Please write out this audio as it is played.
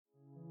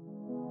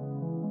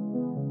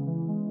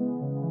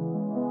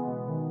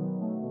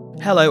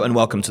Hello and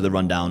welcome to The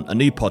Rundown, a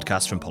new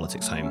podcast from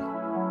Politics Home.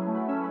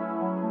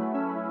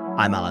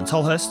 I'm Alan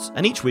Tolhurst,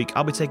 and each week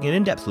I'll be taking an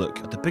in-depth look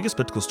at the biggest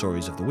political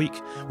stories of the week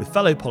with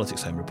fellow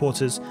Politics Home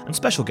reporters and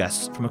special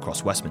guests from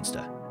across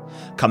Westminster.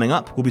 Coming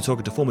up, we'll be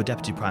talking to former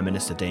Deputy Prime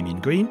Minister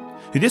Damien Green,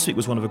 who this week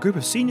was one of a group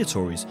of senior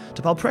Tories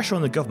to pile pressure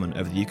on the government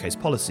over the UK's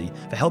policy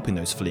for helping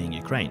those fleeing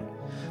Ukraine.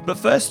 But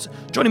first,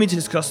 joining me to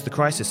discuss the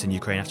crisis in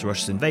Ukraine after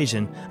Russia's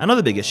invasion and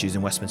other big issues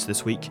in Westminster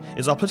this week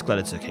is our political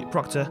editor Kate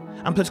Proctor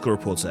and political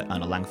reporter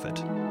Anna Langford.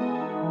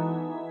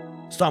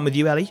 Starting with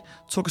you, Ellie,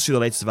 talk us through the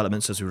latest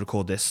developments as we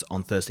record this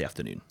on Thursday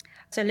afternoon.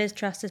 So Liz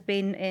Truss has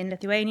been in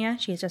Lithuania.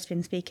 She's just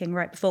been speaking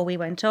right before we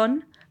went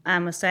on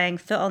and was saying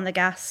foot on the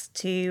gas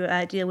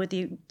to deal with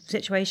the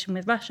situation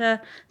with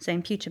Russia,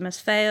 saying Putin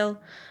must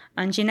fail.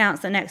 And she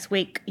announced that next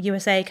week,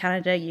 USA,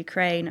 Canada,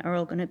 Ukraine are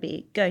all going to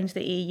be going to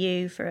the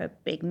EU for a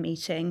big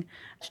meeting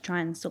to try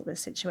and sort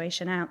this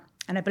situation out.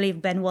 And I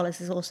believe Ben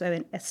Wallace is also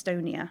in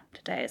Estonia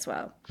today as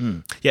well.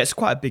 Yeah, it's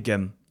quite a big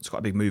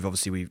move.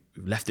 Obviously, we've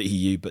left the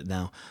EU, but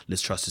now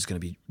Liz Truss is going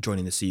to be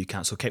joining the EU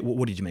Council. Kate,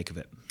 what did you make of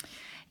it?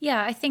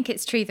 Yeah, I think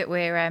it's true that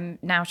we're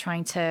now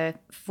trying to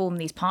form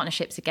these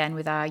partnerships again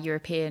with our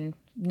European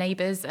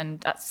neighbours, and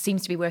that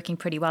seems to be working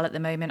pretty well at the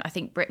moment. I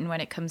think Britain,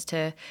 when it comes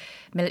to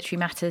military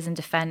matters and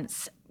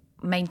defence,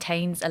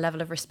 maintains a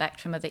level of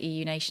respect from other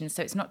EU nations.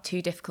 So it's not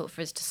too difficult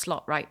for us to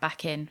slot right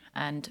back in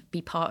and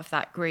be part of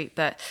that group.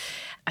 But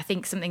I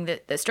think something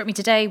that struck me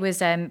today was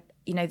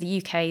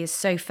the UK is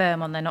so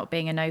firm on there not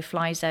being a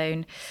no-fly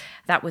zone.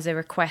 That was a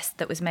request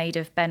that was made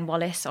of Ben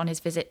Wallace on his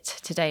visit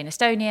today in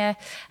Estonia.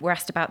 We're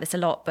asked about this a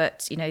lot,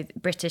 but,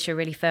 British are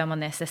really firm on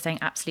this. They're saying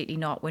absolutely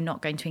not. We're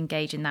not going to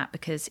engage in that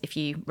because if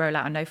you roll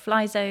out a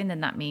no-fly zone,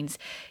 then that means,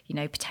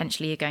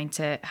 potentially you're going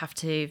to have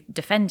to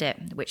defend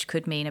it, which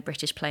could mean a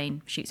British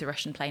plane shoots a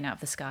Russian plane out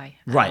of the sky.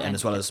 Right, and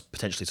as well as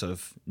potentially sort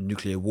of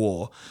nuclear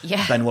war.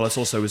 Yeah. Ben Wallace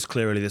also was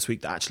clear earlier this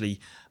week that actually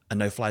a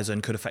no-fly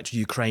zone could affect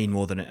Ukraine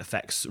more than it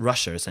affects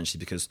Russia, essentially,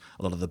 because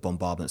a lot of the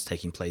bombardment that's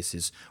taking place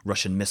is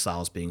Russian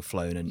missiles being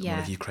flown, and one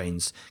of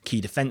Ukraine's key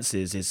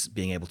defences is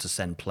being able to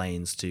send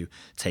planes to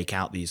take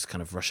out these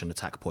kind of Russian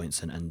attack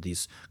points and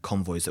these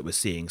convoys that we're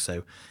seeing.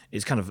 So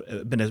it's kind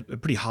of been a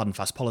pretty hard and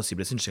fast policy,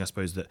 but it's interesting, I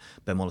suppose, that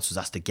Ben Wallace was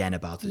asked again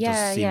about it. It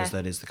does seem as though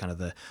it is the kind of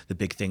the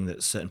big thing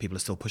that certain people are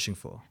still pushing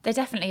for. They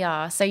definitely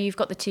are. So you've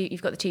got the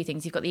two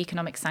things. You've got the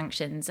economic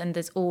sanctions, and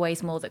there's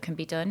always more that can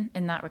be done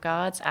in that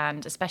regard,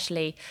 and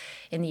especially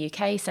in the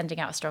UK, sending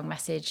out a strong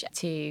message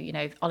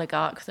to,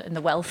 oligarchs and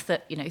the wealth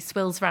that,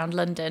 swirls around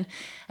London.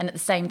 And at the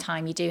same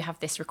time, you do have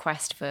this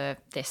request for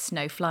this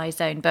no-fly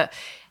zone. But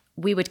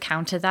we would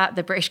counter that.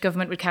 The British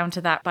government would counter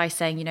that by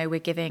saying, we're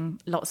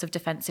giving lots of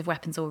defensive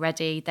weapons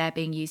already. They're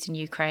being used in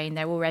Ukraine.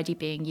 They're already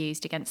being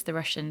used against the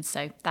Russians.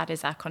 So that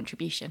is our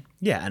contribution.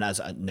 Yeah, and as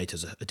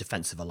NATO's a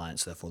defensive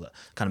alliance, therefore that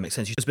kind of makes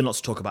sense. There's been lots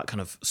of talk about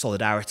kind of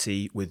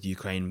solidarity with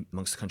Ukraine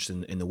amongst the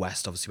countries in the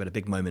West. Obviously, we had a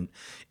big moment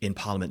in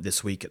Parliament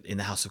this week in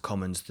the House of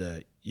Commons.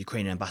 The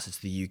Ukrainian ambassador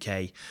to the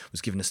UK was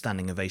given a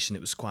standing ovation. It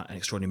was quite an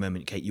extraordinary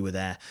moment. Kate, you were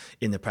there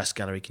in the press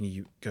gallery. Can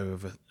you go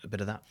over a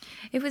bit of that?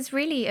 It was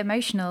really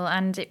emotional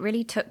and it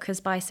really took us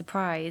by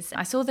surprise.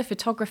 I saw the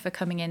photographer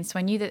coming in, so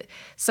I knew that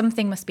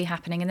something must be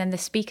happening. And then the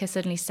speaker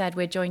suddenly said,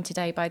 we're joined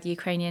today by the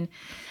Ukrainian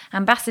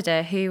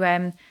ambassador, who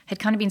had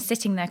kind of been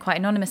sitting there quite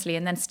anonymously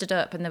and then stood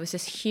up, and there was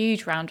this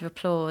huge round of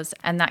applause.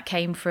 And that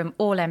came from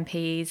all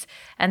MPs.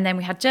 And then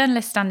we had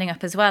journalists standing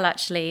up as well,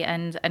 actually,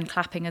 and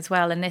clapping as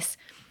well. And this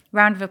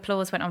round of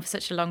applause went on for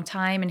such a long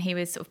time, and he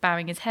was sort of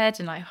bowing his head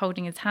and like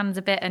holding his hands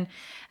a bit. And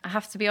I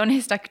have to be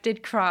honest, I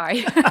did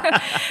cry.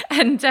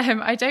 And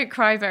I don't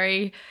cry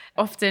very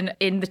often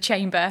in the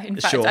chamber. In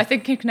fact, I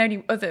think it can only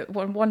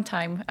one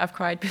time I've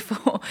cried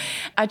before.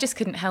 I just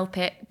couldn't help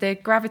it. The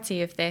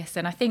gravity of this,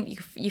 and I think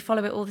you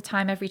follow it all the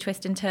time, every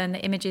twist and turn. The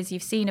images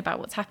you've seen about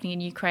what's happening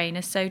in Ukraine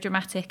are so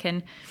dramatic.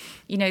 And,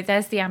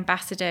 there's the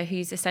ambassador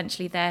who's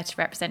essentially there to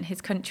represent his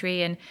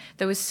country. And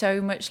there was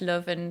so much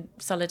love and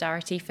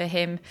solidarity for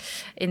him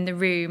in the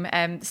room.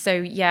 I was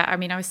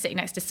sitting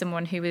next to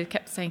someone who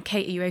kept saying,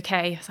 Kate, are you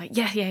okay? I was like,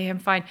 yeah, I'm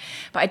fine.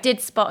 But I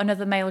did spot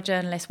another male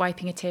journalist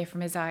wiping a tear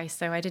from his eye,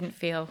 so I didn't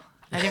feel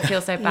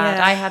so bad.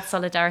 I had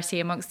solidarity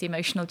amongst the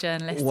emotional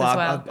journalists as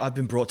well. I've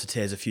been brought to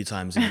tears a few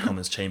times in the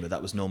Commons chamber.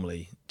 That was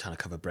normally trying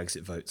to cover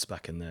Brexit votes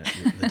back in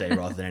the day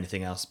rather than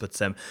anything else. But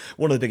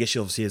one of the big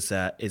issues obviously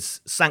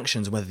is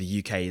sanctions, and whether the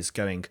UK is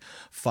going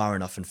far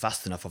enough and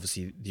fast enough.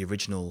 Obviously, the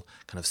original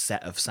kind of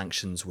set of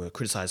sanctions were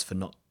criticised for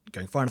not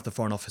going far enough. The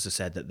Foreign Office has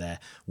said that they're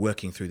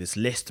working through this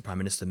list. The Prime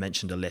Minister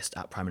mentioned a list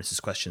at Prime Minister's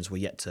Questions. We're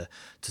yet to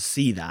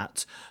see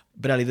that.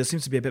 But Ali, there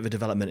seems to be a bit of a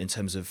development in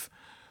terms of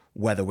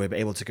whether we're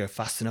able to go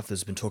fast enough.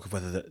 There's been talk of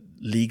whether that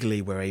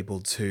legally we're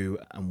able to,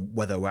 and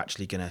whether we're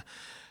actually going to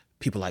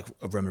people like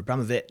Roman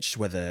Abramovich,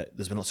 whether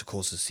there's been lots of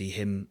calls to see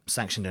him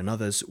sanctioned and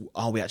others.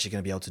 Are we actually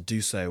going to be able to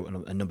do so?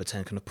 And number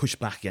 10, kind of push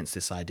back against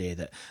this idea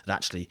that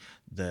actually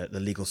the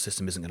legal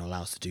system isn't going to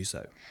allow us to do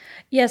so.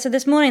 Yeah, so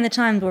this morning the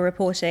Times were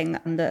reporting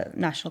the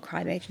National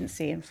Crime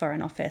Agency and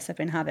Foreign Office have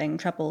been having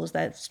troubles.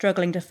 They're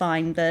struggling to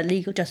find the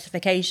legal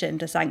justification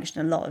to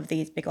sanction a lot of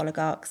these big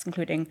oligarchs,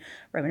 including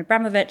Roman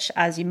Abramovich,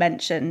 as you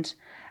mentioned,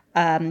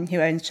 who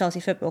owns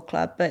Chelsea Football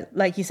Club. But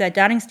like you said,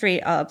 Downing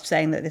Street are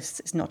saying that this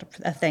is not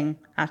a thing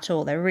at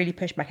all. They're really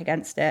pushed back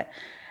against it.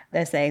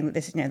 They're saying that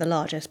this is, the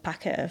largest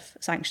packet of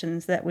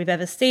sanctions that we've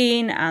ever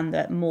seen and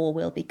that more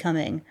will be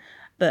coming.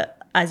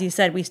 But as you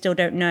said, we still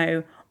don't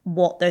know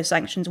what those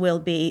sanctions will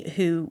be,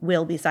 who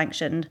will be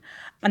sanctioned.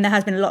 And there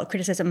has been a lot of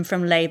criticism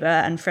from Labour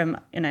and from,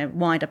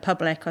 wider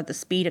public of the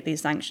speed of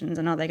these sanctions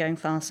and are they going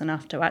fast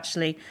enough to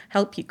actually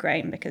help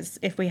Ukraine? Because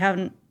if we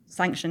haven't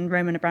sanctioned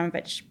Roman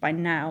Abramovich by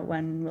now,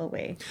 when will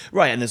we?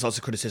 Right, and there's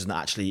also criticism that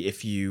actually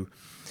if you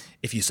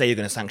say you're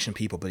going to sanction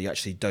people but you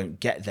actually don't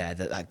get there,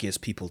 that gives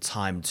people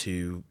time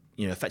to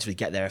effectively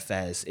get their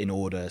affairs in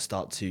order,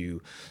 start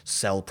to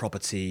sell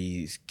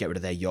properties, get rid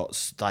of their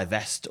yachts,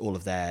 divest all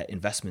of their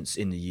investments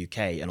in the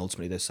UK, and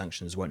ultimately those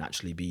sanctions won't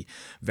actually be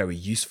very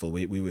useful.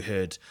 We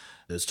heard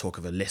there's talk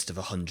of a list of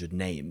 100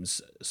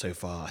 names. So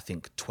far, I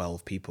think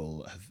 12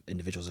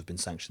 individuals have been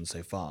sanctioned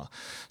so far.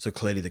 So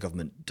clearly the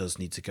government does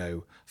need to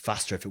go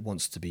faster if it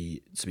wants to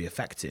be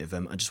effective.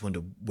 I just wonder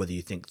whether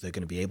you think they're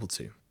going to be able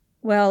to.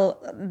 Well,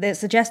 they're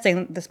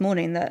suggesting this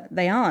morning that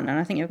they aren't. And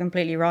I think you're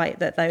completely right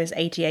that those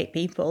 88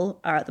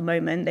 people are at the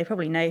moment, they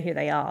probably know who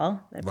they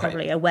are. They're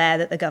probably aware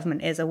that the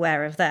government is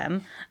aware of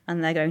them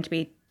and they're going to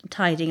be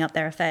tidying up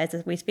their affairs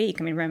as we speak.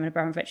 I mean, Roman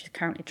Abramovich is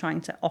currently trying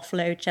to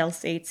offload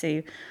Chelsea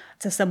to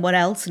someone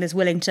else and is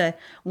willing to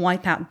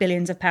wipe out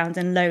billions of pounds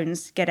in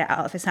loans, get it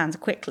out of his hands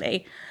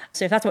quickly.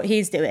 So if that's what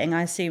he's doing,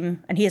 I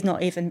assume, and he has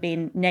not even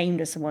been named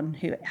as someone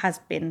who has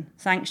been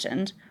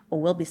sanctioned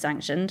or will be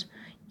sanctioned,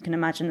 you can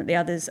imagine that the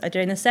others are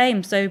doing the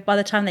same. So by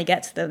the time they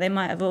get to them, they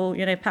might have all,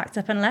 packed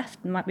up and left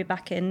and might be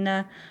back in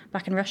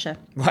Russia.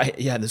 Right,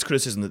 yeah, and there's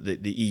criticism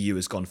that the EU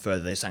has gone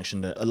further. They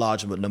sanctioned a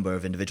large number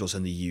of individuals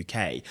in the UK.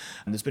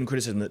 And there's been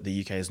criticism that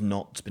the UK has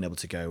not been able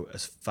to go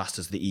as fast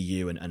as the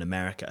EU and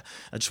America.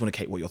 I just want to,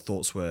 Kate, what your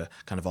thoughts were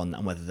kind of on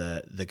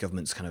whether the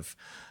government's kind of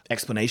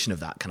explanation of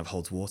that kind of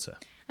holds water.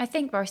 I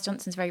think Boris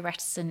Johnson's very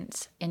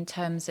reticent in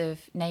terms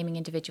of naming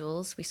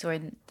individuals. We saw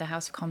in the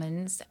House of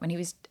Commons when he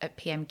was at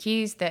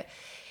PMQs that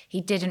he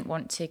didn't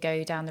want to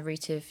go down the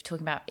route of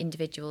talking about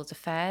individuals'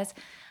 affairs.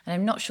 And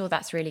I'm not sure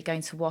that's really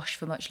going to wash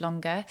for much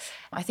longer.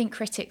 I think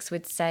critics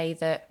would say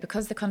that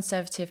because the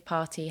Conservative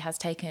Party has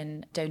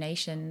taken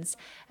donations,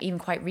 even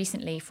quite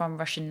recently from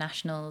Russian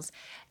nationals,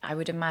 I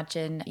would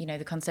imagine,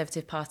 the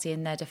Conservative Party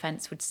in their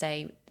defence would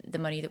say the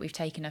money that we've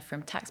taken are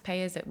from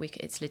taxpayers, that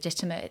it's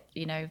legitimate.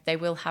 They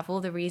will have all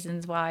the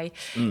reasons why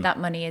that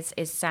money is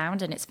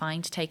sound and it's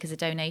fine to take as a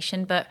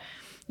donation. But,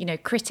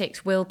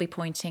 critics will be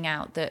pointing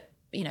out that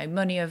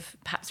money of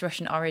perhaps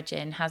Russian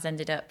origin has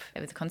ended up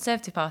with the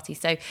Conservative Party.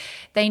 So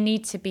they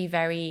need to be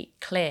very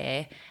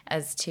clear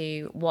as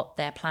to what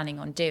they're planning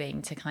on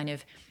doing to kind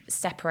of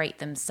separate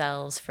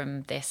themselves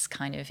from this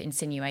kind of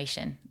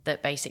insinuation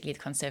that basically the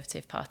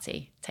Conservative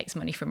Party takes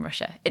money from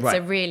Russia. It's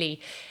a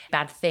really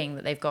bad thing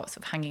that they've got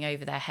sort of hanging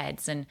over their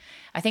heads. And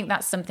I think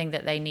that's something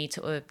that they need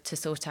to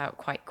sort out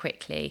quite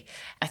quickly.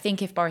 I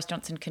think if Boris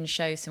Johnson can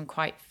show some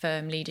quite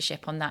firm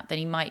leadership on that, then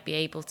he might be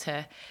able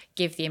to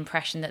give the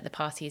impression that the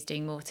party is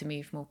doing more to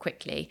move more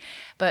quickly.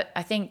 But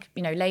I think,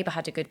 Labour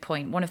had a good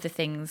point. One of the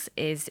things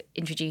is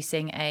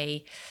introducing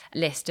a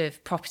list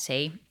of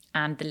property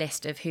and the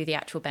list of who the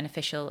actual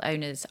beneficial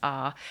owners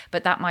are.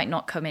 But that might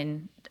not come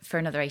in for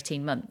another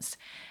 18 months,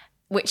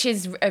 which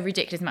is a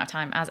ridiculous amount of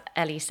time. As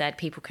Ellie said,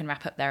 people can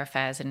wrap up their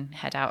affairs and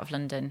head out of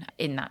London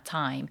in that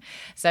time.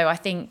 So I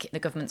think the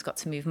government's got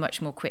to move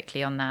much more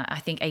quickly on that. I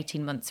think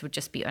 18 months would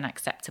just be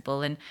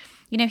unacceptable. And,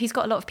 he's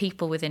got a lot of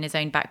people within his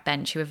own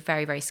backbench who are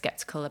very, very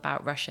sceptical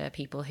about Russia,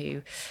 people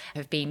who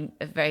have been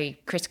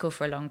very critical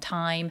for a long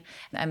time.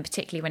 And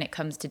particularly when it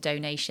comes to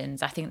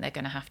donations, I think they're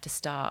going to have to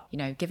start,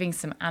 giving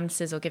some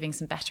answers or giving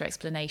some better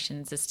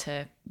explanations as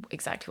to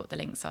exactly what the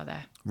links are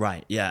there.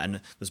 Right, yeah,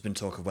 and there's been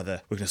talk of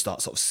whether we're going to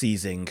start sort of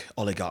seizing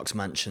oligarchs'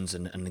 mansions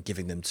and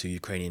giving them to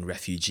Ukrainian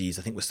refugees.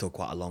 I think we're still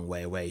quite a long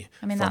way away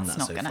from that. That's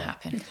not going to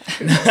happen.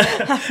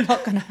 That's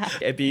not going to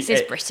happen. This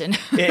is Britain.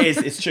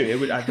 It's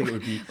true. I think it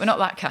would be... We're not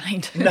that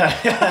kind. No.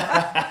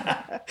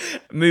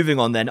 Moving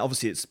on then,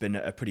 obviously it's been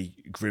a pretty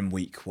grim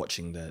week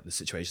watching the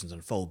situations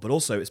unfold, but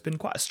also it's been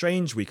quite a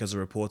strange week as a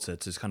reporter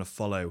to kind of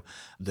follow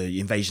the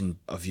invasion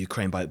of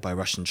Ukraine by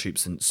Russian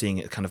troops and seeing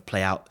it kind of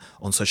play out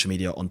on social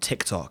media, on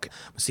TikTok.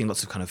 We're seeing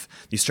lots of kind of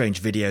these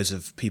strange videos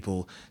of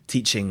people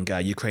teaching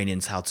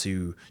Ukrainians how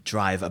to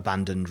drive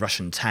abandoned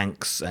Russian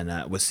tanks,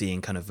 and we're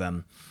seeing kind of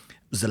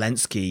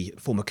Zelensky,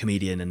 former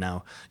comedian and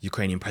now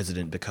Ukrainian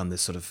president, become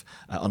this sort of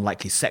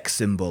unlikely sex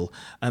symbol.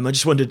 I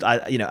just wondered,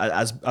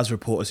 as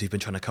reporters who've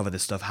been trying to cover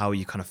this stuff, how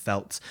you kind of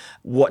felt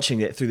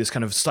watching it through this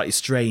kind of slightly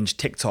strange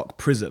TikTok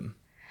prism.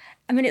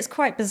 I mean, it's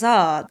quite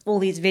bizarre, all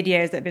these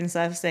videos that have been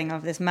surfacing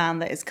of this man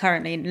that is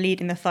currently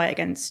leading the fight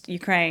against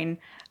Ukraine.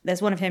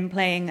 There's one of him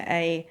playing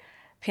a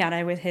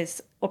piano with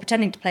his, or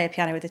pretending to play a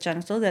piano with his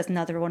genital. There's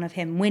another one of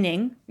him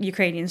winning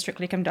Ukrainian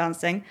Strictly Come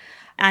Dancing.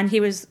 And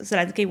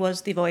Zelensky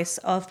was the voice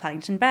of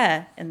Paddington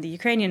Bear in the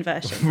Ukrainian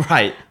version.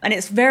 Right. And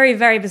it's very,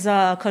 very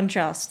bizarre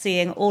contrast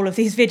seeing all of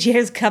these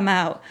videos come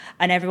out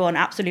and everyone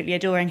absolutely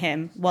adoring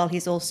him while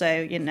he's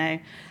also,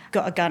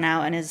 got a gun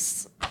out and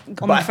is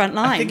on the front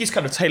line. I think he's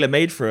kind of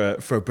tailor-made for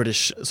a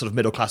British sort of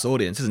middle-class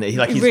audience, isn't it?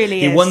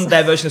 He won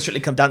their version of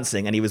Strictly Come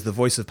Dancing, and he was the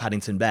voice of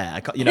Paddington Bear.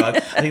 I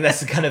think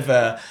that's kind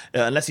of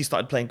unless he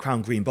started playing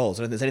Crown Green Balls,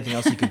 I don't think there's anything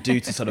else he could do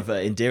to sort of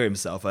endear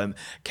himself.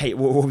 Kate,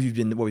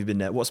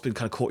 what's been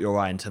kind of caught your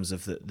eye in terms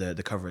of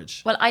the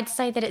coverage? Well, I'd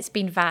say that it's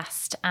been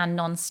vast and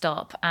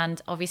non-stop,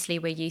 and obviously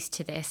we're used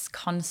to this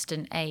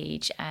constant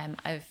age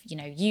of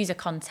user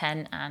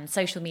content and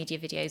social media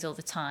videos all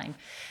the time.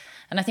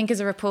 And I think as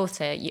a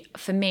reporter,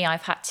 for me,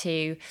 I've had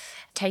to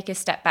take a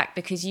step back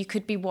because you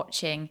could be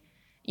watching,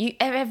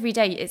 every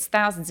day it's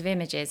thousands of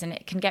images and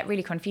it can get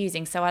really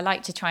confusing. So I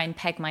like to try and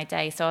peg my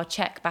day. So I'll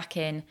check back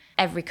in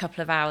every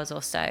couple of hours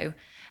or so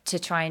to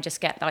try and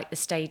just get like the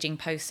staging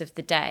posts of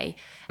the day.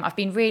 I've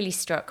been really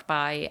struck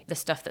by the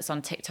stuff that's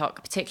on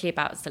TikTok, particularly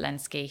about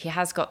Zelensky. He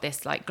has got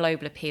this like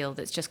global appeal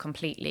that's just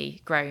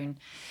completely grown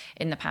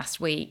in the past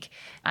week.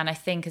 And I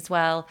think as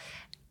well,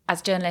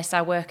 as journalists,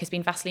 our work has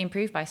been vastly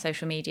improved by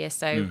social media.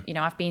 So,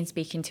 I've been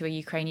speaking to a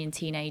Ukrainian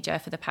teenager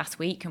for the past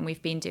week, and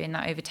we've been doing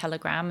that over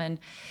Telegram. And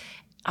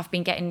I've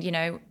been getting,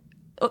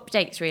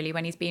 updates really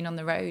when he's been on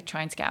the road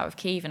trying to get out of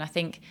Kyiv. And I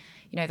think,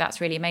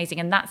 that's really amazing.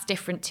 And that's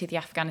different to the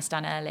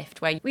Afghanistan airlift,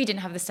 where we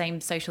didn't have the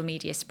same social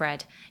media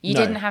spread. You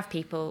didn't have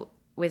people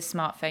with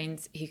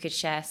smartphones who could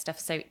share stuff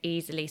so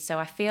easily. So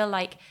I feel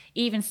like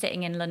even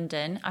sitting in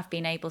London, I've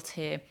been able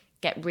to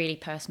get really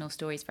personal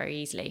stories very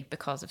easily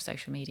because of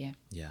social media.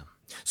 Yeah.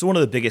 So one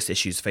of the biggest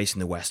issues facing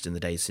the West in the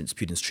days since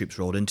Putin's troops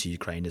rolled into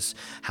Ukraine is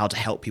how to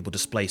help people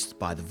displaced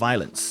by the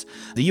violence.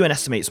 The UN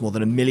estimates more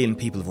than 1 million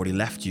people have already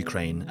left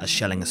Ukraine as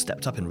shelling has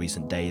stepped up in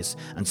recent days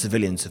and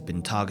civilians have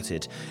been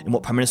targeted in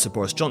what Prime Minister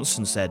Boris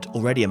Johnson said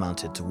already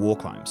amounted to war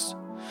crimes.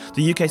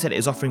 The UK said it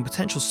is offering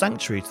potential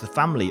sanctuary to the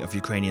family of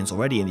Ukrainians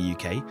already in the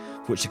UK,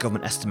 for which the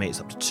government estimates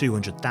up to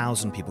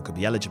 200,000 people could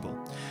be eligible.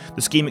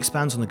 The scheme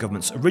expands on the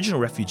government's original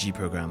refugee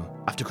programme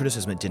after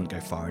criticism it didn't go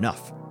far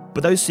enough.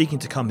 But those seeking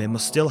to come here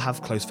must still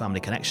have close family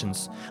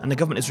connections, and the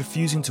government is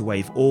refusing to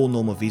waive all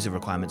normal visa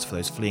requirements for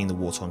those fleeing the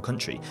war-torn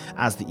country,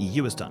 as the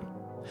EU has done.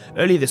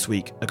 Earlier this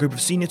week, a group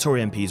of senior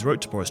Tory MPs wrote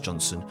to Boris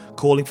Johnson,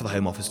 calling for the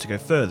Home Office to go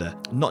further,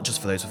 not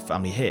just for those with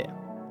family here.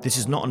 "This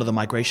is not another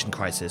migration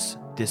crisis,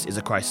 this is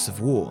a crisis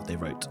of war," they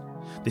wrote.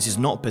 "This is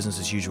not business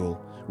as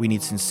usual, we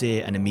need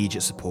sincere and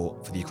immediate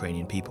support for the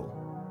Ukrainian people."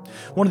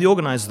 One of the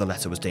organisers of the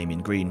letter was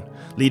Damien Green,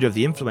 leader of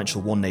the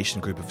influential One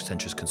Nation group of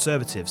centrist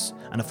Conservatives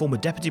and a former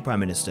Deputy Prime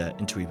Minister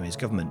in Theresa May's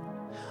government.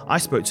 I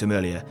spoke to him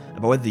earlier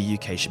about whether the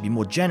UK should be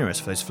more generous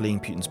for those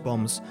fleeing Putin's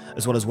bombs,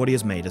 as well as what he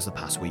has made as the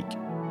past week.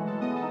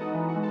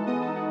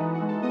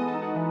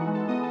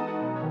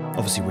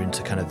 Obviously, we're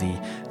into kind of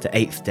the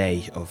 8th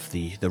day of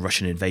the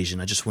Russian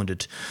invasion. I just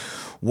wondered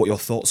what your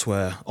thoughts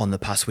were on the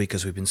past week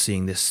as we've been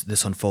seeing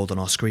this unfold on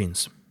our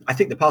screens. I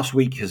think the past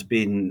week has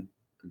been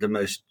the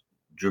most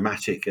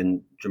dramatic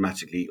and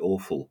dramatically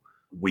awful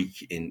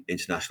week in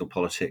international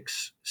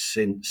politics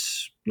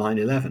since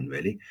 9/11,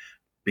 really,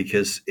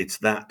 because it's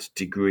that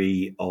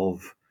degree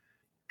of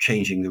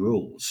changing the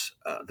rules.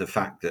 The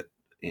fact that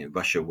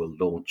Russia will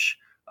launch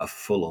a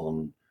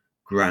full-on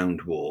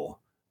ground war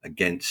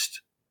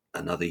against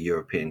another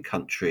European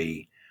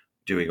country,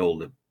 doing all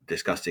the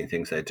disgusting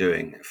things they're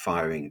doing,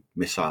 firing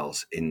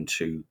missiles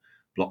into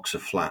blocks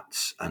of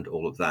flats and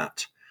all of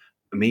that,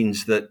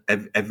 means that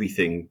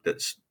everything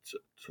that's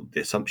sort of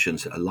the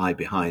assumptions that lie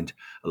behind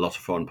a lot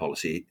of foreign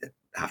policy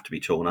have to be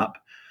torn up.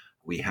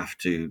 We have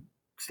to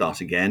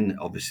start again.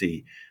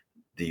 Obviously,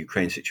 the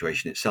Ukraine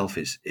situation itself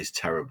is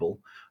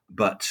terrible,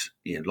 but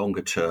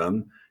longer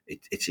term,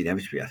 it's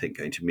inevitably, I think,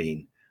 going to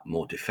mean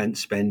more defence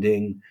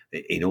spending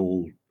in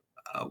all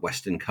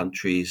Western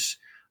countries.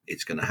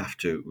 It's going to have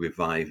to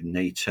revive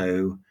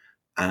NATO,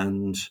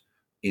 and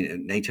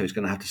NATO is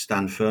going to have to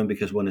stand firm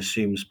because one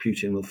assumes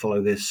Putin will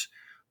follow this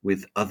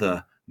with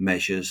other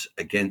measures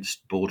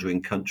against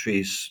bordering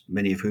countries,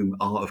 many of whom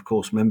are, of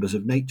course, members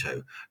of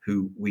NATO,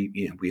 who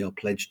we are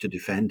pledged to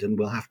defend and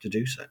will have to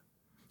do so.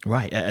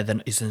 Right, and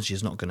then essentially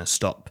he's not going to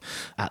stop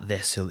at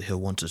this. He'll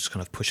want to just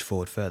kind of push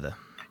forward further.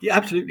 Yeah,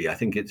 absolutely. I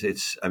think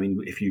it's. I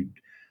mean, if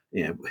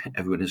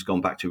everyone has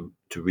gone back to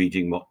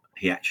reading what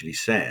he actually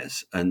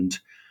says, and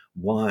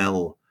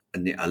while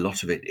a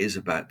lot of it is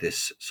about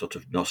this sort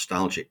of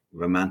nostalgic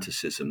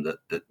romanticism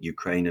that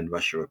Ukraine and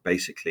Russia are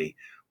basically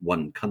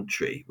one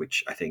country,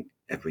 which I think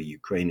every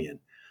Ukrainian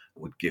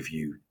would give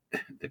you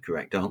the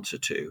correct answer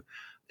to.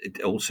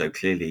 It also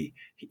clearly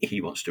he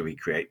wants to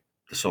recreate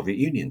the Soviet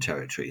Union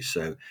territories.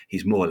 So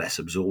he's more or less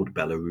absorbed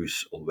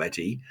Belarus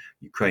already.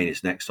 Ukraine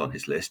is next on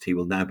his list. He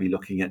will now be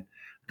looking at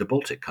the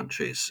Baltic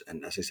countries.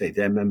 And as I say,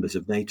 they're members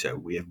of NATO.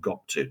 We have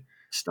got to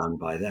stand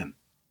by them.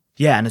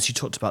 Yeah, and as you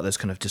talked about those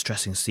kind of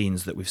distressing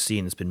scenes that we've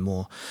seen, there's been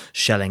more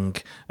shelling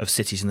of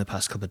cities in the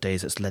past couple of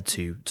days that's led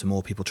to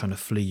more people trying to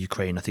flee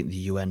Ukraine. I think the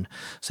UN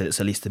said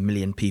it's at least 1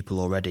 million people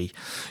already.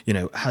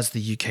 Has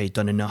the UK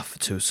done enough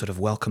to sort of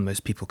welcome those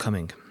people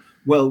coming?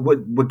 Well,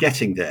 we're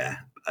getting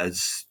there.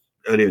 As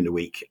earlier in the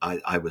week,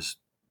 I was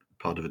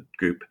part of a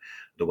group,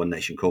 the One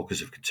Nation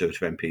Caucus of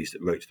Conservative MPs,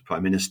 that wrote to the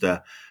Prime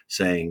Minister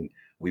saying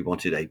we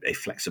wanted a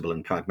flexible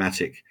and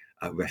pragmatic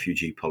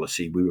refugee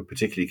policy. We were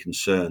particularly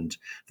concerned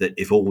that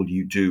if all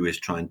you do is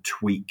try and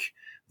tweak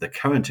the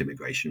current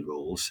immigration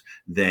rules,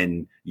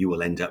 then you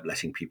will end up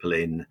letting people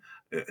in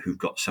who've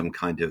got some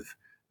kind of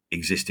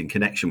existing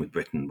connection with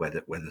Britain,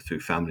 whether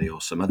through family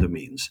or some other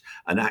means.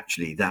 And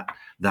actually, that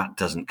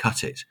doesn't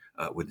cut it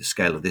with the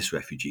scale of this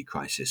refugee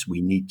crisis.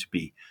 We need to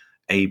be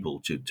able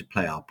to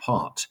play our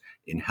part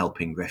in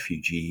helping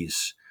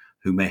refugees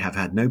who may have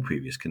had no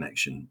previous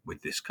connection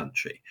with this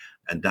country.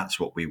 And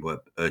that's what we were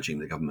urging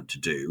the government to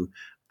do.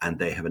 And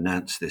they have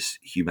announced this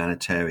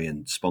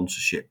humanitarian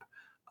sponsorship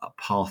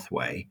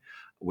pathway,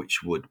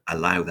 which would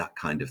allow that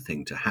kind of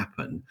thing to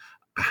happen.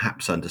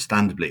 Perhaps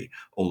understandably,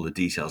 all the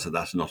details of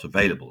that are not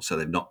available, so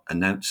they've not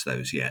announced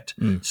those yet.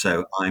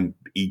 So I'm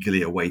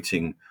eagerly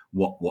awaiting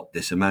what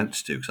this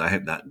amounts to, because I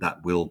hope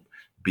that will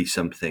be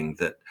something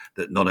that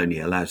not only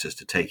allows us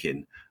to take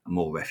in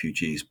more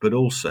refugees, but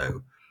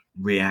also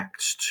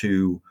reacts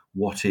to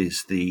what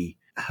is the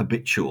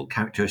habitual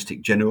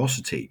characteristic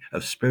generosity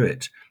of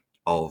spirit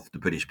of the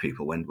British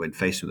people when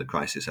faced with a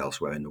crisis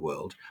elsewhere in the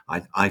world.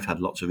 I've had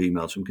lots of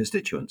emails from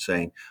constituents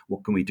saying,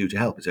 what can we do to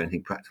help? Is there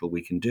anything practical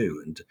we can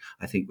do? And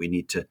I think we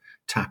need to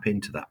tap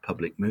into that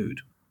public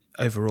mood.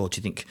 Overall, do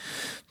you think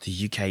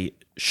the UK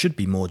should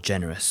be more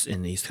generous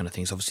in these kind of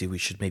things? Obviously, we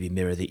should maybe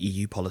mirror the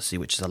EU policy,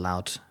 which has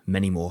allowed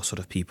many more sort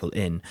of people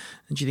in.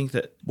 And do you think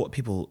that what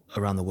people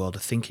around the world are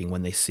thinking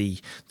when they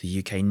see the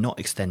UK not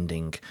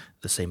extending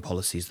the same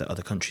policies that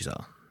other countries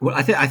are? Well,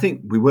 I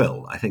think we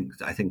will. I think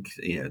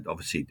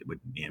obviously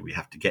we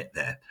have to get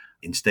there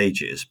in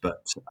stages,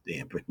 but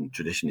Britain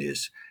traditionally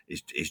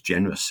is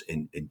generous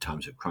in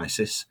times of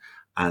crisis,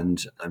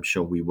 and I'm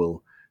sure we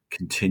will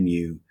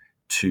continue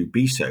to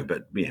be so.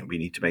 But we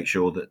need to make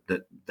sure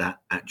that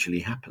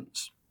actually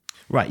happens.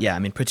 Right, yeah. I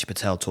mean, Priti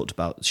Patel talked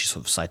about, she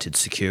sort of cited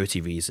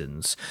security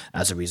reasons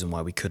as a reason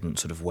why we couldn't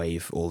sort of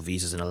waive all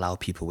visas and allow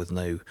people with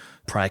no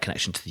prior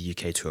connection to the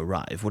UK to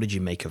arrive. What did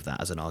you make of that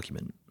as an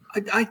argument?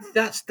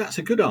 That's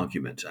a good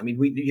argument. I mean,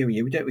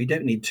 we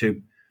don't need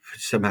to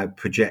somehow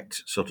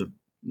project sort of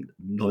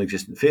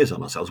non-existent fears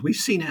on ourselves. We've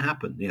seen it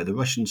happen. The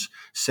Russians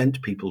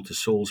sent people to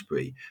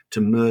Salisbury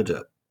to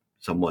murder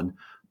someone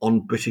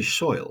on British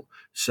soil.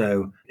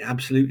 So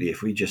absolutely,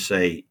 if we just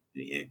say,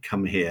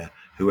 come here,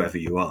 whoever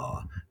you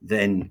are,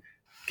 then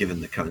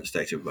given the current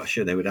state of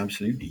Russia, they would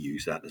absolutely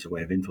use that as a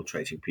way of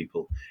infiltrating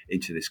people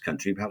into this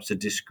country, perhaps to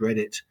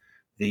discredit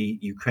the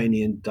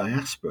Ukrainian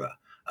diaspora,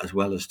 as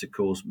well as to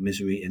cause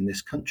misery in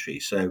this country.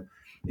 So,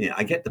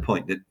 I get the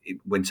point that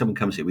when someone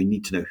comes here, we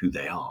need to know who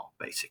they are,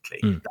 basically.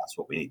 That's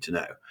what we need to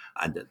know,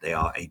 and that they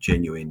are a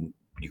genuine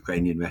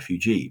Ukrainian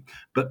refugee.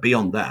 But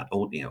beyond that,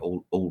 all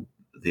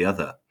the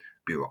other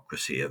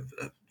bureaucracy of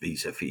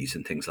visa fees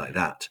and things like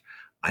that,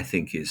 I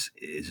think is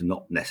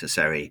not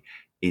necessary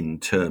in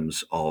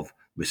terms of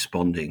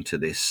responding to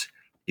this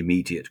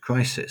immediate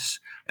crisis.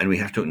 And we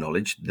have to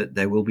acknowledge that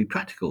there will be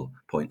practical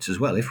points as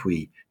well. If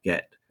we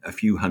get a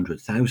few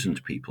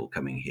 100,000 people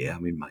coming here, I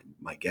mean,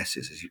 my guess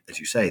is, as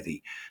you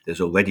say,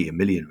 there's already 1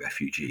 million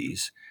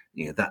refugees.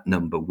 That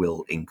number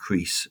will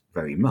increase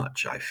very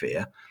much, I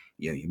fear.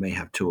 You may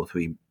have 2 or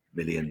 3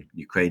 million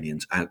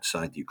Ukrainians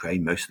outside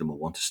Ukraine. Most of them will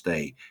want to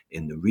stay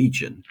in the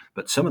region,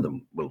 but some of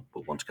them will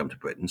want to come to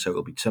Britain. So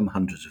it'll be some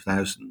hundreds of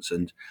thousands.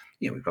 And,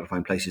 we've got to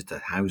find places to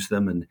house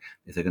them. And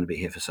if they're going to be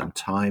here for some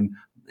time,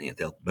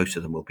 most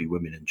of them will be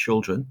women and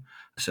children.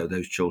 So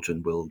those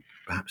children will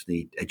perhaps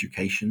need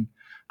education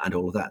and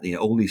all of that.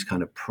 All these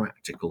kind of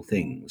practical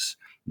things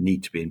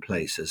need to be in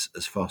place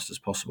as fast as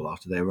possible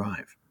after they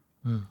arrive.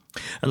 And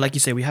like you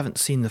say, we haven't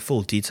seen the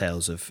full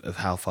details of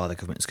how far the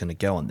government is going to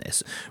go on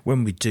this.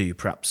 When we do,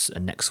 perhaps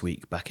next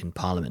week back in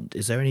Parliament,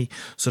 is there any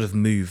sort of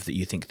move that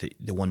you think that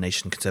the One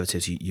Nation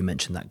Conservatives, you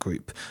mentioned that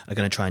group, are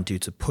going to try and do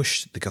to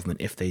push the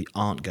government if they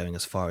aren't going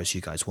as far as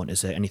you guys want?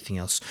 Is there anything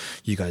else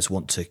you guys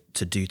want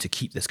to do to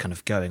keep this kind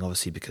of going?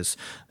 Obviously, because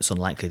it's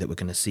unlikely that we're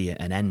going to see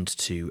an end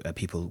to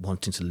people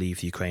wanting to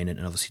leave Ukraine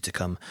and obviously to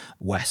come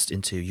west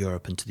into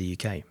Europe and to the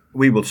UK.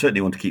 We will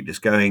certainly want to keep this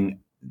going.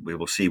 We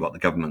will see what the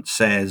government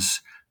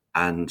says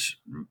and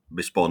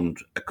respond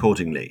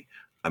accordingly.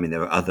 I mean,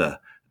 there are other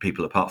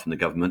people apart from the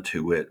government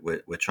who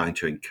we're trying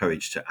to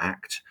encourage to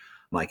act.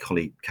 My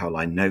colleague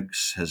Caroline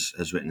Noakes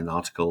has written an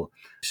article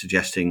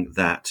suggesting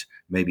that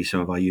maybe some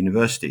of our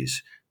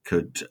universities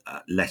could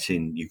let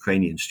in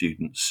Ukrainian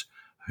students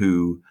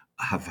who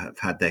have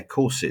had their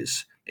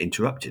courses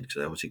interrupted because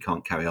they obviously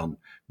can't carry on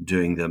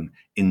doing them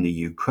in the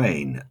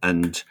Ukraine.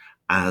 And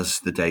as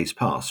the days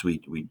pass,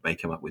 we may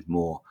come up with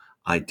more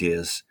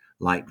ideas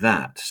like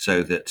that,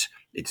 so that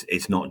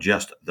it's not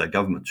just the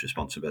government's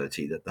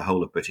responsibility, that the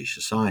whole of British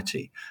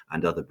society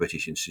and other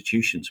British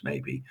institutions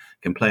maybe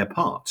can play a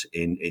part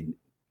in,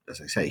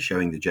 as I say,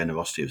 showing the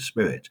generosity of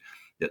spirit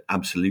that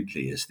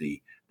absolutely is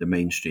the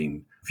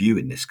mainstream view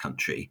in this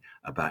country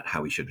about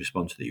how we should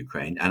respond to the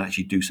Ukraine, and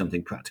actually do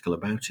something practical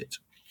about it.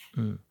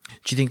 Do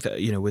you think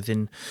that,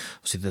 within,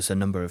 obviously there's a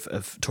number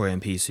of Tory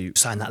MPs who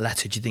signed that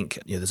letter, do you think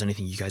there's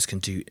anything you guys can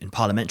do in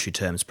parliamentary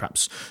terms,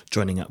 perhaps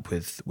joining up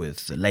with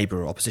the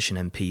Labour or opposition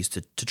MPs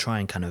to try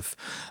and kind of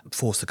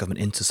force the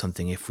government into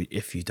something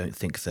if you don't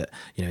think that,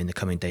 in the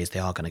coming days they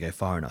are going to go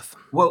far enough?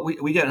 Well,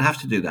 we don't have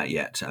to do that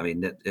yet. I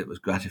mean, it was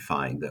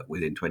gratifying that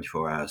within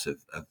 24 hours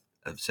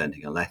of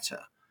sending a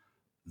letter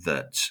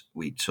that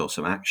we saw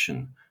some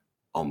action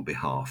on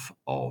behalf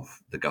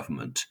of the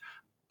government.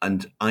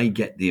 And I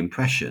get the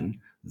impression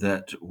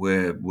that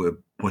we're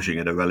pushing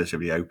at a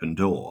relatively open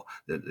door,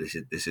 that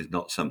this is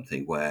not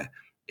something where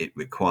it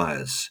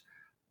requires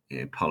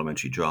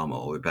parliamentary drama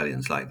or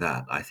rebellions like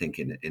that. I think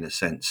in a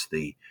sense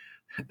the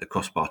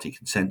cross-party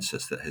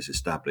consensus that has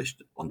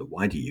established on the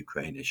wider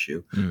Ukraine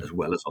issue, as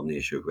well as on the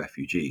issue of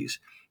refugees,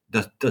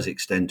 does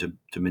extend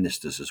to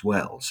ministers as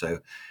well.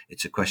 So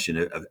it's a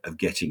question of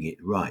getting it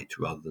right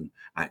rather than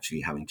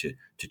actually having to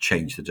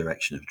change the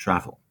direction of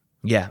travel.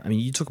 Yeah, I mean,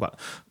 you talk about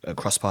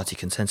cross-party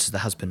consensus. There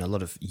has been a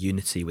lot of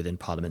unity within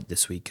Parliament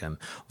this week.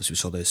 Obviously, we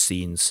saw those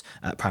scenes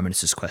at Prime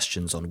Minister's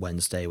Questions on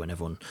Wednesday when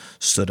everyone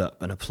stood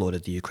up and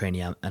applauded the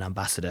Ukrainian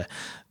ambassador.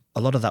 A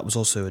lot of that was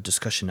also a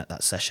discussion at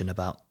that session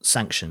about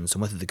sanctions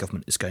and whether the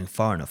government is going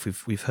far enough.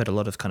 We've heard a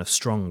lot of kind of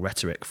strong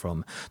rhetoric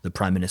from the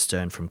Prime Minister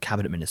and from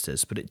cabinet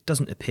ministers, but it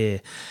doesn't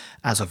appear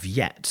as of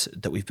yet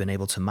that we've been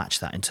able to match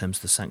that in terms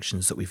of the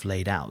sanctions that we've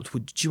laid out.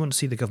 Do you want to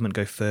see the government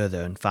go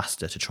further and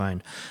faster to try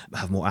and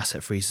have more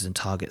asset freezes and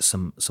target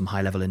some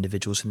high-level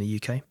individuals in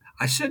the UK?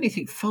 I certainly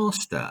think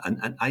faster,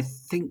 and I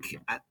think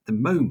at the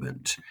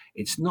moment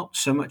it's not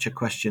so much a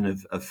question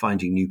of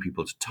finding new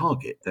people to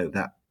target, though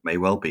that may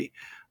well be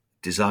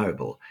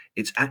desirable.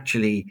 It's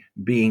actually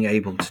being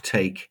able to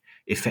take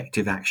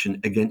effective action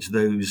against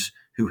those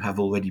who have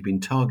already been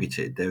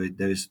targeted.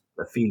 There's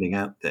a feeling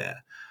out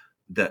there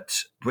that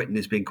Britain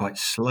has been quite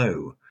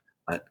slow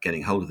at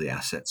getting hold of the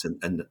assets,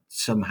 and that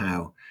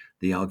somehow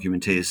the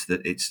argument is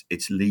that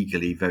it's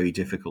legally very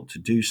difficult to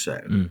do so.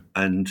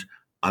 And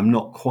I'm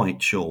not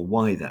quite sure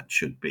why that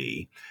should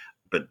be,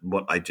 but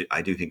what I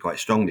do think quite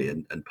strongly,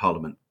 and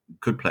Parliament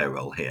could play a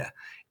role here,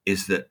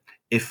 is that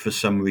if for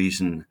some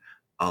reason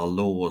our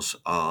laws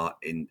are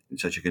in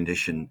such a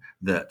condition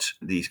that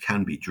these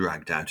can be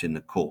dragged out in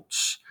the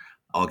courts,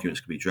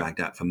 arguments can be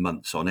dragged out for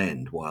months on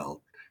end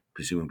while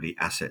presumably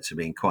assets are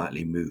being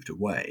quietly moved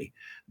away,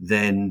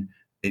 then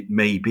it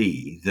may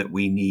be that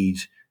we need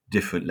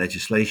different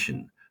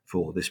legislation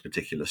for this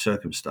particular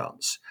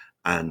circumstance.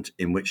 And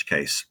in which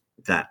case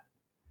that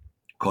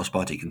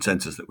cross-party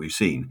consensus that we've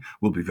seen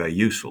will be very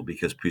useful,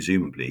 because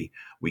presumably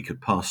we could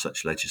pass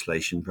such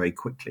legislation very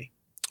quickly.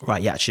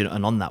 Right, yeah, actually,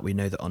 and on that, we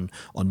know that on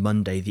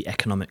Monday, the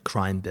Economic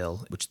Crime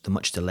Bill, which is the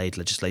much-delayed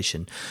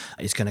legislation,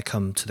 is going to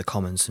come to the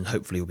Commons, and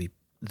hopefully will be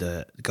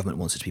the government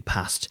wants it to be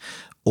passed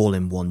all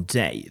in one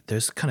day.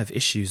 There's kind of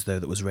issues, though,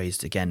 that was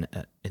raised again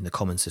in the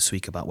Commons this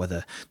week about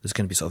whether there's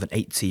going to be sort of an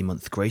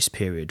 18-month grace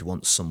period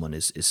once someone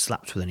is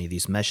slapped with any of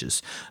these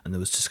measures. And there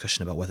was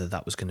discussion about whether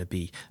that was going to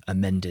be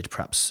amended,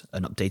 perhaps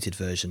an updated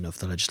version of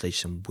the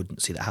legislation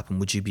wouldn't see that happen.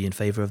 Would you be in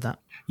favour of that?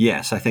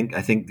 Yes, I think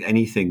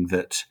anything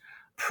that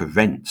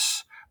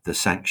prevents the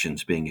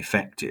sanctions being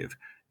effective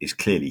is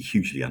clearly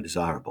hugely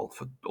undesirable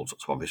for all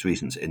sorts of obvious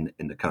reasons in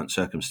the current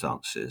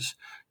circumstances.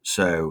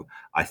 So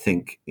I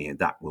think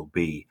that will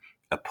be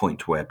a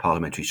point where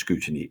parliamentary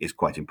scrutiny is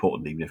quite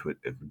important, even if we're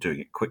doing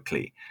it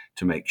quickly,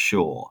 to make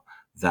sure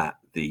that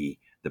the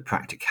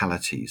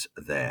practicalities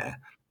are there,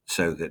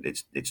 so that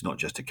it's not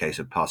just a case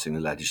of passing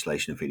the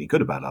legislation and feeling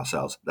good about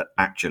ourselves, that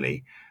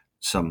actually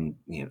some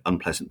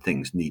unpleasant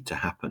things need to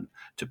happen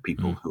to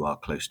people who are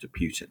close to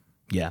Putin.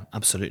 Yeah,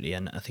 absolutely.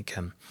 And I think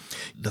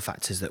the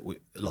fact is that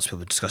lots of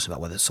people are discussing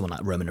about whether someone like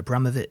Roman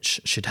Abramovich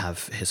should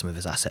have some of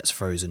his assets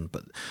frozen.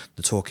 But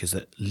the talk is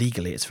that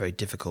legally it's very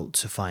difficult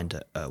to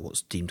find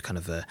what's deemed kind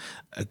of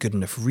a good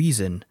enough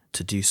reason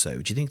to do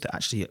so. Do you think that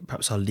actually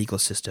perhaps our legal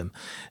system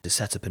is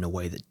set up in a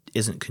way that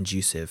isn't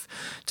conducive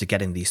to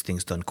getting these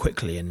things done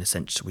quickly? And in a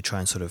sense, we try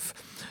and sort of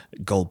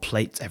gold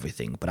plate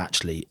everything. But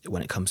actually,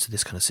 when it comes to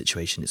this kind of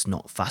situation, it's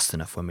not fast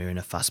enough when we're in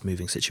a fast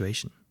moving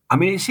situation. I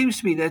mean, it seems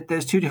to me that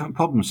there's two different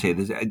problems here.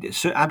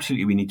 So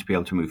absolutely, we need to be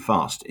able to move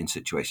fast in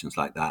situations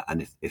like that.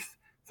 And if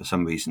for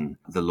some reason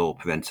the law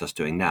prevents us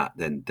doing that,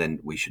 then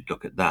we should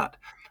look at that.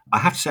 I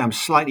have to say I'm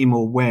slightly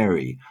more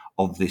wary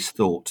of this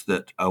thought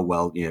that,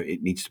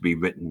 it needs to be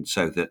written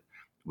so that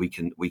we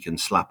can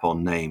slap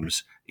on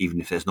names even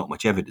if there's not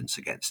much evidence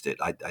against it.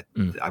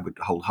 I would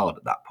hold hard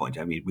at that point.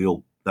 I mean, we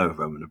all know of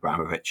Roman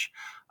Abramovich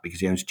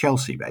because he owns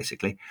Chelsea,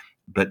 basically.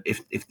 But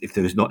if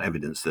there is not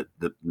evidence that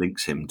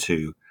links him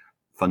to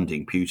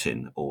funding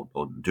Putin or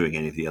doing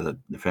any of the other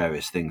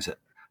nefarious things that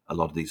a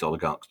lot of these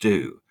oligarchs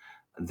do,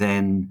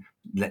 then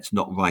let's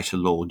not write a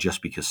law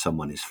just because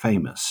someone is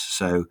famous.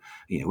 So,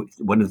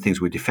 one of the things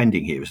we're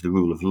defending here is the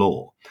rule of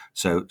law.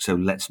 So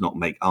let's not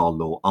make our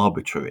law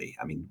arbitrary.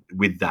 I mean,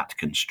 with that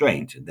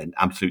constraint, then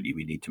absolutely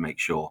we need to make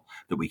sure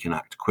that we can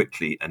act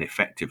quickly and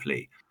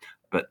effectively.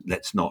 But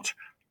let's not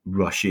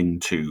rush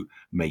into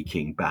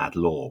making bad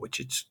law, which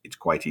it's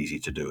quite easy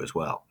to do as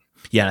well.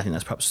 Yeah, and I think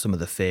that's perhaps some of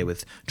the fear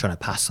with trying to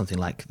pass something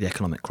like the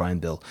economic crime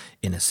bill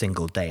in a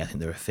single day. I think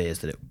there are fears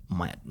that it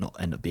might not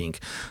end up being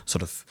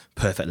sort of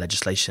perfect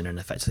legislation, and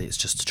effectively it's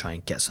just to try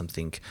and get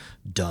something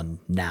done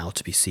now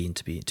to be seen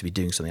to be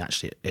doing something.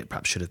 Actually, it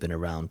perhaps should have been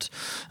around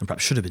and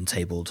perhaps should have been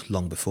tabled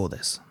long before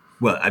this.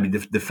 Well, I mean,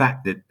 the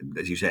fact that,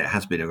 as you say, it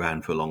has been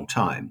around for a long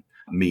time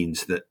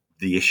means that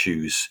the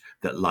issues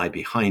that lie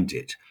behind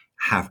it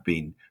have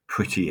been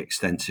pretty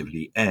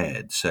extensively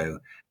aired. So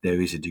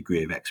there is a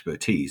degree of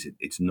expertise.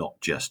 It's not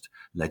just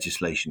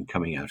legislation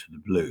coming out of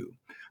the blue.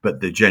 But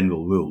the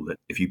general rule that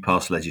if you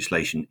pass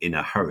legislation in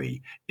a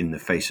hurry in the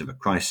face of a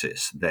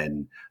crisis,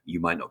 then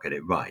you might not get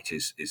it right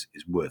is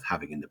worth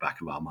having in the back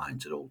of our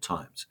minds at all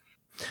times.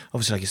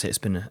 Obviously, like you say, it's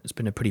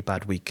been a pretty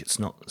bad week. It's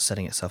not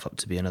setting itself up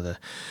to be another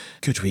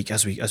good week.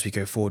 As we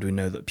go forward, we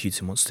know that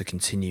Putin wants to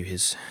continue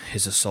his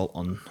assault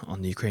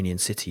on the Ukrainian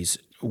cities.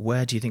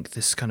 Where do you think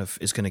this kind of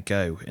is going to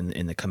go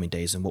in the coming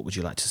days, and what would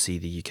you like to see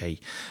the UK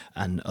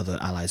and other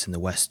allies in the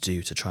West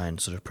do to try and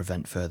sort of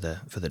prevent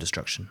further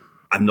destruction?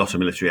 I'm not a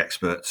military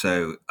expert,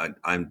 so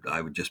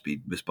I would just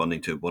be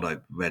responding to what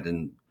I've read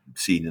and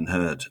seen and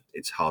heard.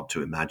 It's hard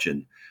to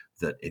imagine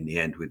that in the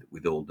end,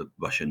 with all the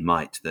Russian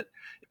might, that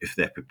if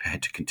they're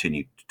prepared to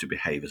continue to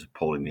behave as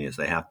appallingly as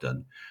they have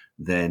done,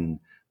 then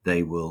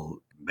they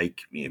will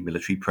make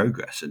military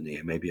progress and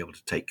they may be able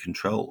to take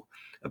control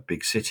of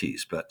big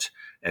cities. But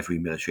every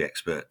military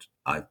expert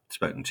I've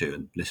spoken to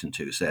and listened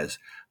to says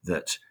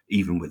that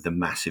even with the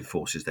massive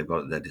forces they've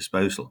got at their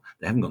disposal,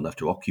 they haven't got enough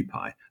to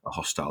occupy a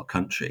hostile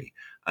country.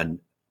 And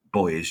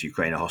boy, is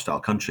Ukraine a hostile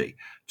country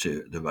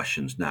to the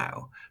Russians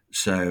now.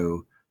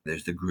 So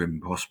there's the grim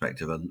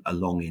prospect of a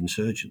long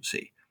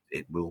insurgency.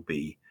 It will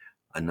be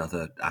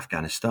another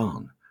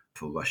Afghanistan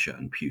for Russia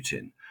and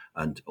Putin.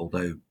 And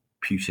although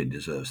Putin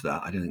deserves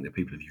that, I don't think the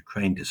people of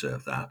Ukraine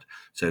deserve that.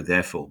 So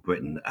therefore,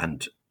 Britain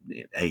and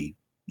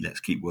let's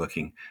keep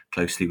working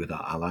closely with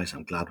our allies.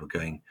 I'm glad we're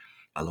going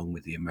along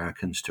with the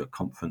Americans to a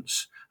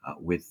conference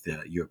with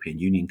the European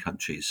Union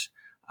countries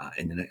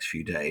in the next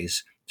few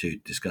days to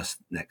discuss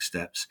next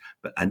steps.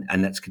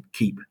 And let's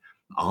keep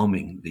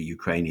arming the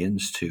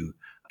Ukrainians to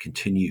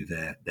continue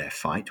their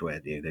fight, where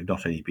they've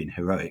not only been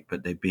heroic,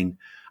 but they've been,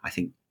 I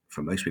think,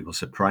 for most people,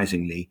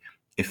 surprisingly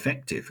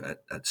effective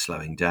at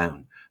slowing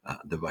down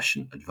the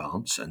Russian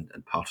advance. And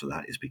part of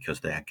that is because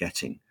they are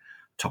getting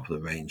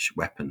top-of-the-range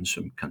weapons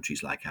from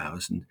countries like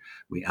ours. And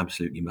we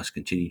absolutely must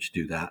continue to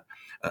do that,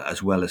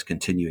 as well as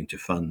continuing to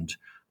fund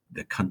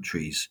the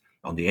countries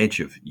on the edge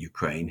of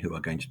Ukraine who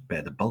are going to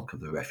bear the bulk of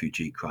the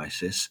refugee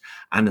crisis,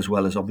 and as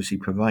well as obviously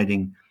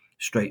providing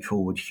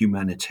straightforward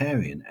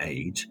humanitarian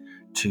aid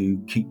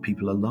to keep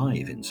people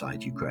alive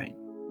inside Ukraine.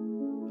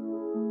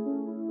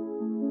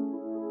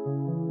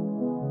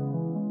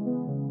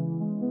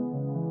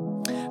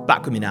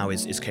 Back with me now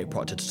is Kate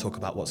Proctor to talk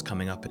about what's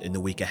coming up in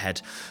the week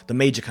ahead. The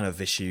major kind of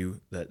issue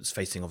that's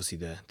facing obviously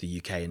the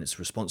UK and its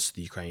response to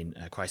the Ukraine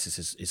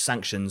crisis is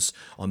sanctions.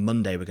 On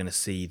Monday, we're going to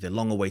see the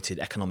long-awaited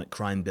economic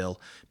crime bill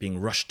being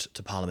rushed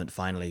to Parliament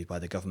finally by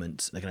the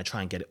government. They're going to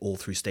try and get it all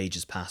through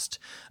stages passed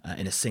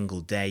in a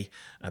single day.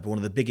 But one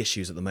of the big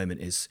issues at the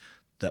moment is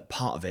that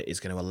part of it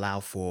is going to allow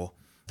for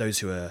those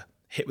who are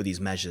hit with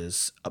these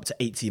measures up to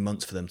 18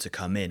 months for them to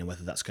come in, and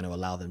whether that's going to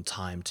allow them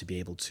time to be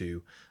able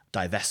to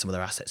divest some of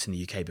their assets in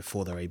the UK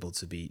before they're able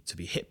to be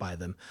hit by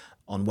them.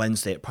 On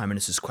Wednesday at Prime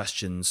Minister's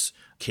Questions,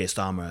 Keir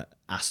Starmer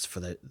asked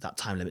for that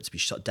time limit to be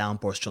shut down.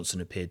 Boris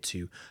Johnson appeared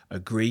to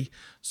agree.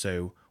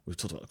 So we've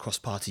talked about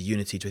cross-party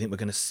unity. Do you think we're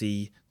going to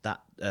see that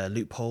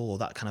loophole or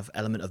that kind of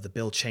element of the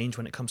bill change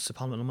when it comes to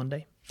Parliament on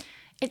Monday?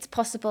 It's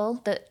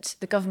possible that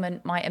the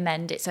government might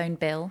amend its own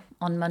bill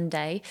on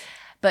Monday.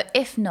 But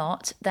if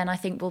not, then I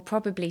think we'll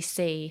probably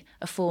see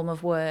a form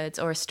of words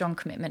or a strong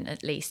commitment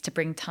at least to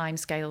bring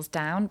timescales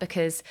down,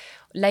 because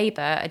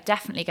Labour are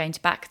definitely going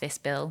to back this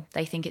bill.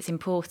 They think it's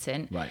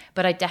important. Right.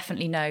 But I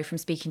definitely know from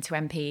speaking to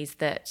MPs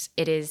that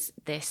it is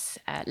this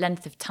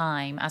length of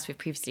time, as we've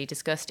previously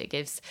discussed. It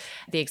gives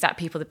the exact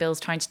people the bill's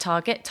trying to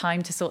target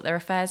time to sort their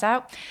affairs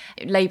out.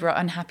 Labour are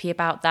unhappy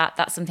about that.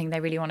 That's something they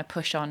really want to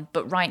push on.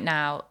 But right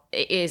now,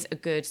 it is a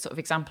good sort of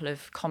example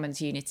of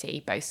Commons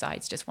unity. Both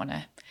sides just want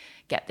to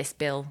get this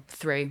bill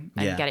through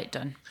and get it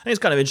done. And it's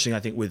kind of interesting, I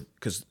think,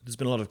 because there's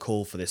been a lot of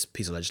call for this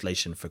piece of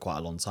legislation for quite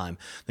a long time.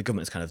 The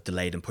government's kind of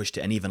delayed and pushed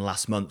it, and even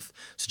last month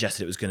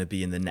suggested it was going to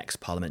be in the next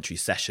parliamentary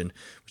session,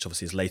 which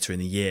obviously is later in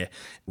the year.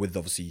 With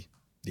obviously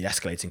the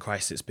escalating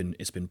crisis,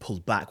 it's been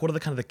pulled back. What are the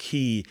kind of the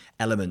key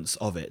elements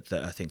of it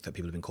that I think that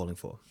people have been calling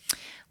for?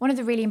 One of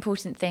the really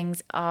important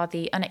things are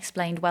the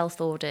unexplained wealth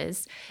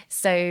orders.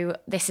 So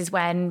this is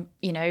when,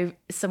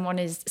 someone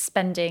is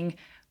spending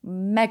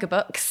mega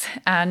bucks,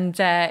 and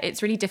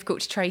it's really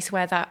difficult to trace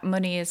where that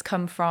money has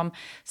come from.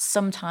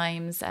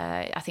 Sometimes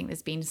I think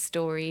there's been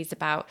stories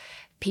about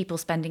people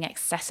spending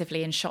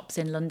excessively in shops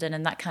in London,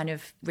 and that kind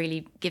of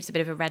really gives a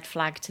bit of a red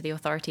flag to the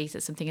authorities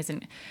that something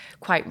isn't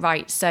quite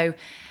right. So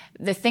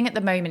the thing at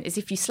the moment is,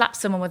 if you slap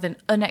someone with an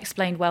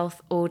unexplained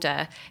wealth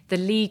order, the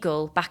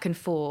legal back and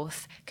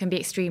forth can be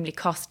extremely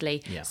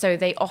costly. Yeah. So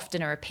they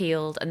often are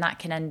appealed, and that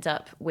can end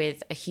up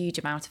with a huge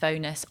amount of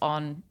onus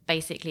on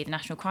basically the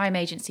National Crime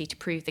Agency to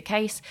prove the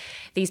case.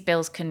 These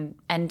bills can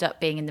end up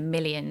being in the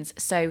millions.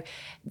 So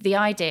the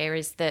idea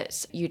is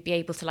that you'd be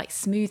able to like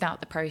smooth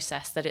out the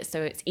process, that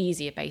it's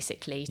easier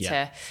basically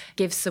to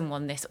give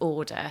someone this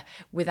order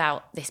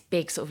without this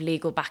big sort of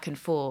legal back and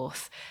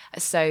forth.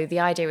 So the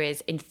idea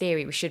is, in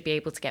theory, we should be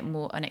able to get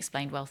more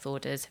unexplained wealth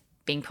orders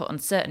being put on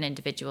certain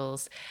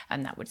individuals,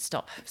 and that would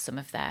stop some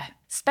of their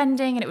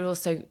spending, and it would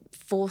also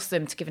force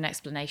them to give an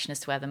explanation as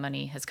to where the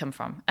money has come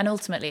from. And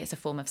ultimately, it's a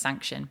form of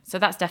sanction. So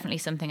that's definitely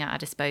something at our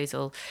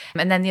disposal.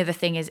 And then the other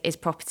thing is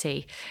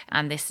property,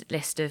 and this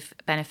list of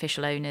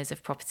beneficial owners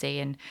of property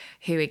and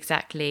who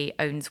exactly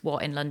owns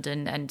what in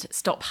London, and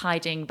stop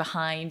hiding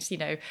behind,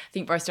 I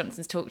think Boris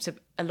Johnson's talked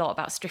a lot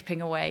about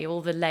stripping away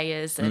all the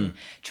layers and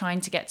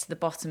trying to get to the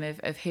bottom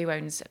of who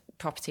owns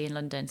property in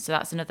London. So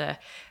that's another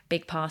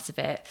big part of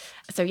it.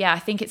 So yeah, I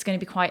think it's going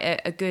to be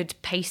quite a good,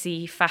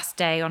 pacey, fast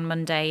day on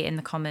Monday in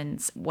the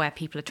Commons, where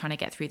people are trying to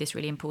get through this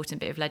really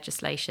important bit of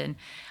legislation.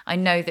 I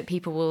know that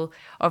people will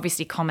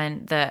obviously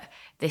comment that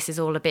this is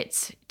all a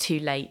bit too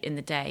late in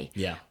the day.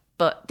 Yeah.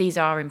 But these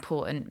are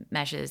important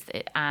measures,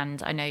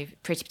 and I know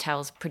Priti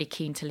Patel's pretty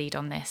keen to lead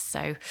on this.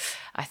 So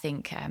I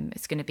think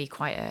it's going to be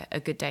quite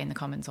a good day in the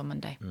Commons on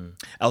Monday.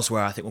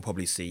 Elsewhere, I think we'll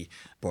probably see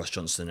Boris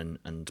Johnson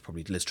and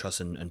probably Liz Truss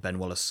and Ben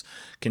Wallace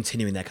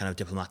continuing their kind of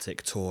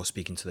diplomatic tour,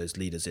 speaking to those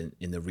leaders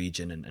in the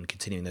region, and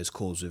continuing those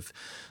calls with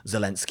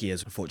Zelensky,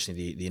 as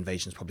unfortunately the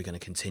invasion is probably going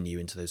to continue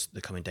into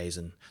the coming days,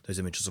 and those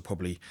images will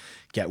probably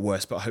get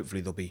worse, but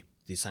hopefully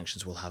these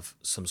sanctions will have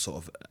some sort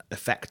of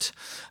effect,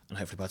 and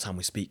hopefully by the time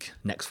we speak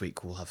next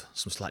week, we'll have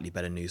some slightly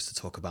better news to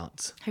talk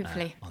about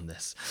hopefully on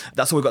this.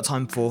 That's all we've got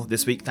time for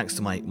this week. Thanks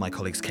to my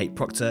colleagues Kate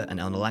Proctor and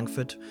Eleanor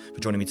Langford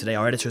for joining me today.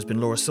 Our editor has been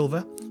Laura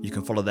Silver. You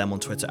can follow them on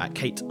Twitter at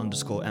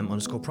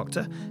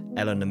Kate_M_Proctor,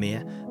 Ella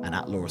Namir, and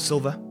at Laura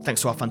Silver.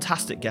 Thanks to our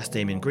fantastic guest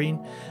Damien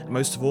Green, and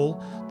most of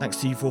all, thanks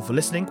to you all for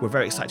listening. We're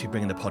very excited to be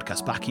bringing the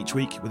podcast back each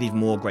week with even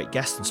more great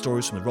guests and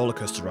stories from the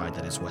rollercoaster ride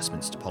that is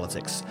Westminster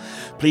politics.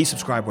 Please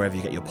subscribe wherever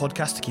you get your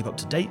podcast to keep up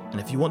to date, and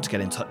if you want to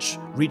get in touch,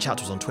 reach out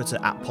to us on Twitter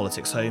at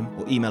PoliticsHome,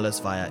 or email us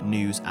via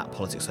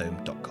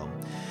news@politicshome.com.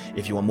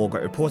 If you want more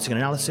great reporting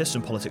and analysis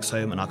from Politics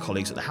Home and our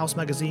colleagues at the House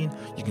magazine,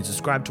 you can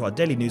subscribe to our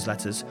daily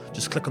newsletters.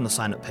 Just click on the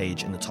sign up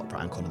page in the top right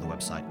hand corner of the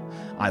website.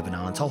 I've been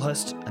Alan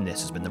Tolhurst, and this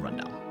has been The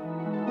Rundown.